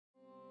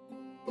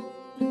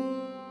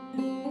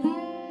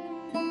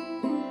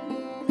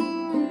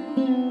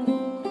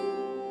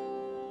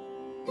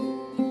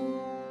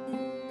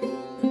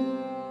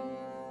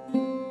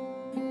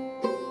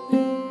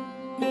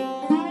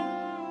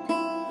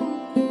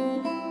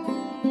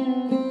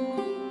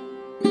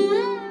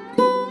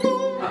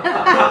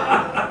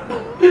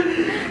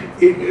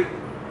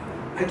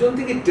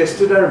don't think it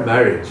tested our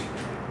marriage,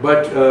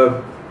 but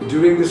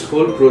during this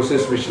whole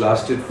process, which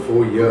lasted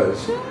 4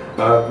 years,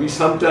 we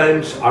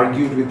sometimes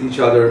argued with each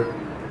other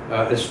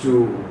as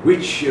to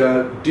which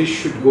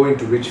dish should go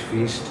into which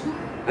feast,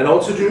 and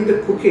also during the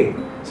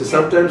cooking. So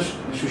sometimes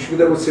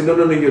Susmita would say,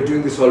 no, you're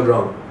doing this all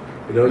wrong.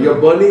 You're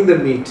burning the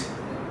meat.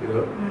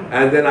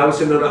 And then I would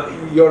say, no,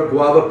 your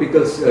guava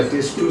pickles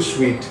taste too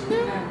sweet.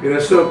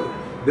 So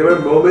there were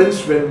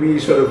moments when we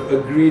sort of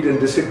agreed and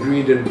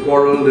disagreed and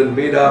quarreled and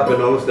made up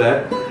and all of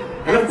that.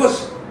 And of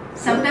course,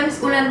 sometimes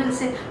Kunal will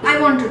say, I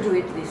want to do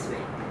it this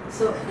way.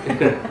 So,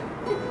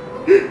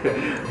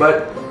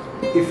 but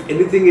if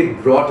anything,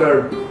 it brought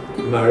our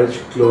marriage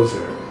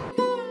closer.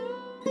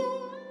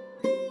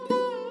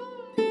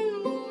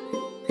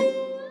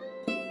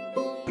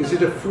 Is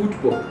it a food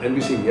book? And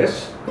we say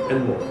yes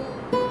and more.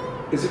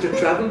 Is it a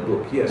travel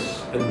book?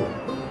 Yes and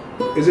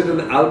more. Is it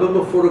an album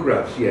of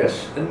photographs?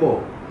 Yes and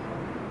more.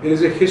 It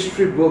is a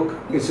history book.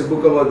 It's a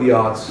book about the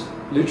arts,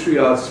 literary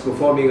arts,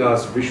 performing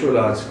arts, visual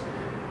arts.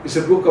 It's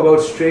a book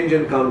about strange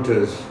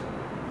encounters.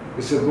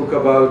 It's a book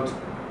about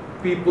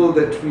people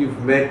that we've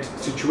met,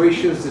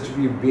 situations that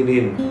we've been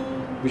in,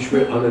 which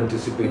were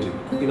unanticipated.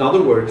 In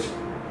other words,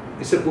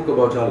 it's a book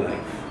about our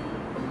life.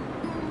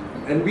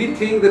 And we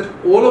think that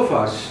all of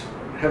us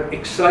have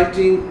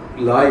exciting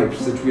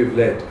lives that we have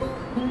led.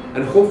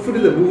 And hopefully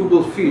the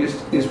Moveable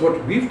Feast is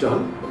what we've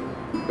done,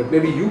 but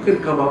maybe you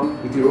can come up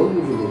with your own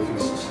Moveable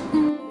Feasts.